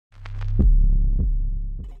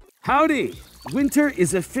Howdy! Winter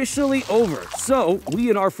is officially over, so we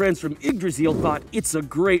and our friends from Yggdrasil thought it's a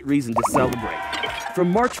great reason to celebrate.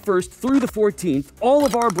 From March 1st through the 14th, all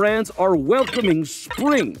of our brands are welcoming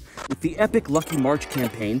spring with the epic Lucky March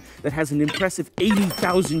campaign that has an impressive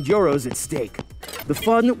 80,000 euros at stake. The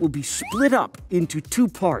fun will be split up into two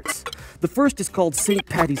parts. The first is called St.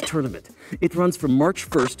 Paddy's Tournament. It runs from March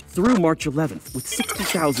 1st through March 11th with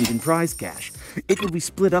 60,000 in prize cash. It will be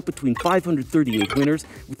split up between 538 winners,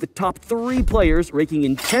 with the top 3 players raking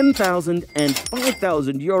in 10,000 and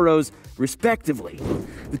 5,000 euros, respectively.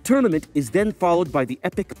 The tournament is then followed by the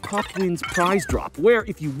epic Popwins Prize Drop, where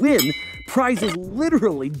if you win, prizes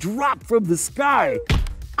literally drop from the sky.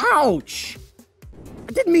 Ouch!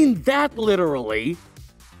 I didn't mean that literally.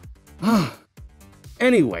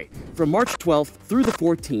 Anyway, from March 12th through the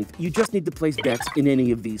 14th, you just need to place bets in any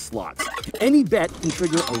of these slots. Any bet can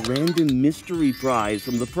trigger a random mystery prize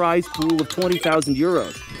from the prize pool of 20,000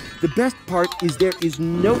 euros. The best part is there is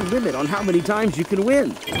no limit on how many times you can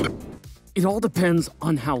win. It all depends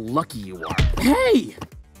on how lucky you are. Hey!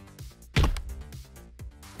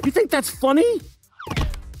 You think that's funny?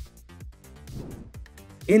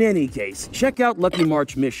 In any case, check out Lucky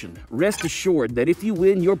March Mission. Rest assured that if you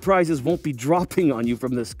win, your prizes won't be dropping on you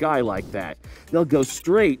from the sky like that. They'll go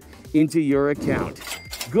straight into your account.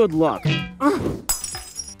 Good luck.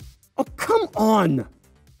 Oh, come on!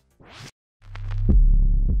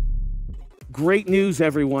 Great news,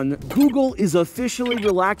 everyone. Google is officially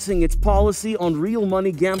relaxing its policy on real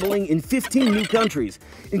money gambling in 15 new countries,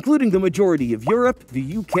 including the majority of Europe,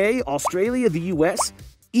 the UK, Australia, the US,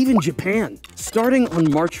 even Japan. Starting on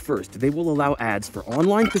March 1st, they will allow ads for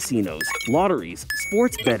online casinos, lotteries,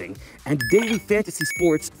 sports betting, and daily fantasy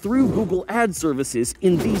sports through Google Ad services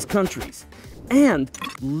in these countries. And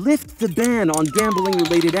lift the ban on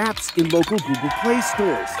gambling-related apps in local Google Play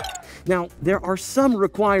stores. Now, there are some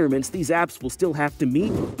requirements these apps will still have to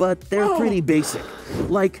meet, but they're pretty basic.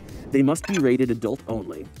 Like, they must be rated adult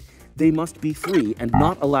only. They must be free and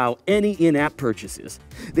not allow any in-app purchases.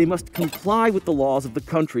 They must comply with the laws of the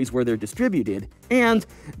countries where they're distributed, and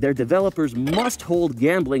their developers must hold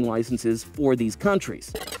gambling licenses for these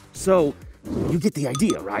countries. So, you get the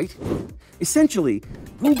idea, right? Essentially,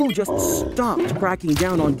 Google just stopped cracking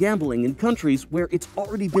down on gambling in countries where it's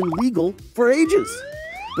already been legal for ages.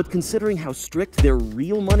 But considering how strict their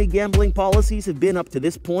real money gambling policies have been up to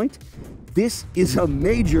this point, this is a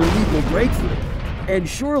major legal breakthrough. And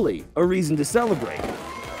surely a reason to celebrate.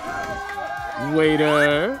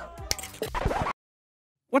 Waiter.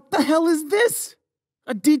 What the hell is this?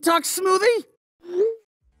 A detox smoothie?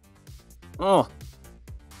 Oh.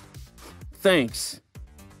 Thanks.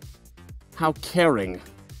 How caring.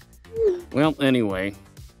 Well, anyway.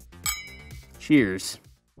 Cheers.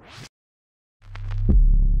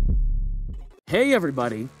 Hey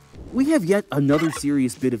everybody. We have yet another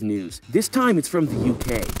serious bit of news. This time it's from the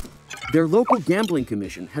UK. Their local gambling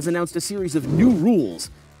commission has announced a series of new rules,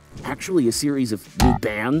 actually a series of new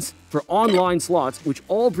bans, for online slots which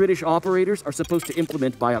all British operators are supposed to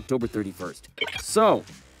implement by October 31st. So,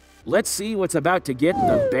 let's see what's about to get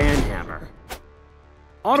the ban hammer.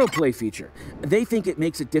 Autoplay feature. They think it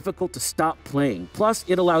makes it difficult to stop playing. Plus,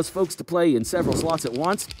 it allows folks to play in several slots at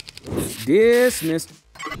once. Dismissed.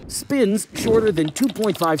 Spins shorter than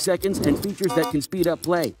 2.5 seconds and features that can speed up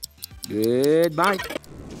play. Goodbye.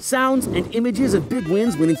 Sounds and images of big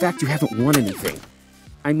wins when in fact you haven't won anything.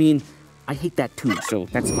 I mean, I hate that too, so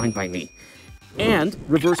that's fine by me. And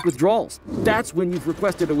reverse withdrawals. That's when you've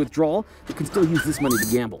requested a withdrawal, but can still use this money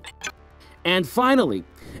to gamble. And finally,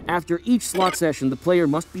 after each slot session, the player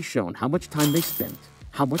must be shown how much time they spent,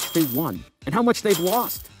 how much they won, and how much they've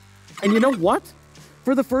lost. And you know what?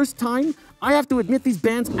 For the first time, I have to admit these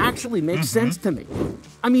bans actually make sense to me.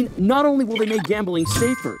 I mean, not only will they make gambling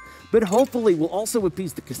safer, but hopefully will also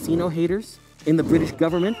appease the casino haters in the British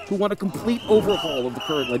government who want a complete overhaul of the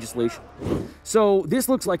current legislation. So this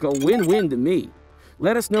looks like a win-win to me.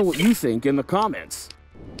 Let us know what you think in the comments.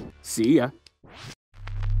 See ya.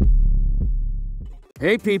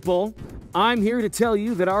 Hey people, I'm here to tell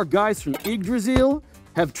you that our guys from Yggdrasil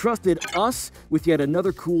have trusted us with yet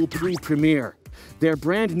another cool pre-premiere. Their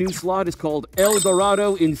brand new slot is called El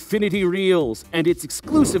Dorado Infinity Reels, and it's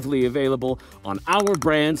exclusively available on our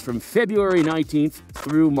brands from February 19th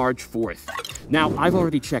through March 4th. Now, I've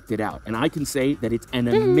already checked it out, and I can say that it's an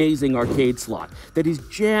amazing arcade slot that is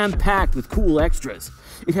jam-packed with cool extras.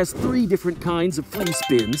 It has 3 different kinds of free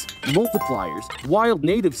spins, multipliers, wild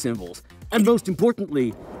native symbols, and most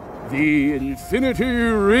importantly, the Infinity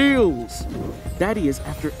Reels. That is,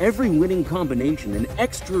 after every winning combination, an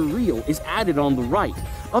extra reel is added on the right,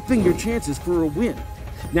 upping your chances for a win.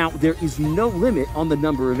 Now, there is no limit on the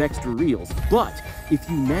number of extra reels, but if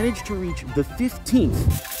you manage to reach the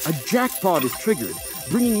 15th, a jackpot is triggered,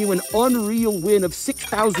 bringing you an unreal win of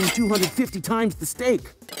 6,250 times the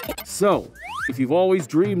stake. So, if you've always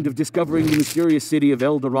dreamed of discovering the mysterious city of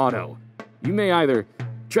El Dorado, you may either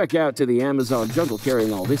trek out to the Amazon jungle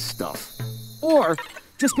carrying all this stuff, or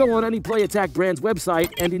just go on any Playattack brand's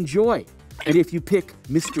website and enjoy. And if you pick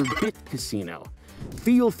Mr. Bit Casino,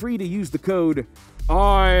 feel free to use the code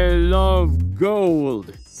ILOVEGOLD.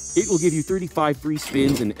 It will give you 35 free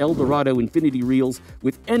spins and El Dorado Infinity Reels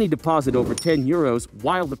with any deposit over €10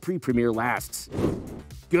 while the pre-premiere lasts.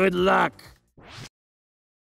 Good luck!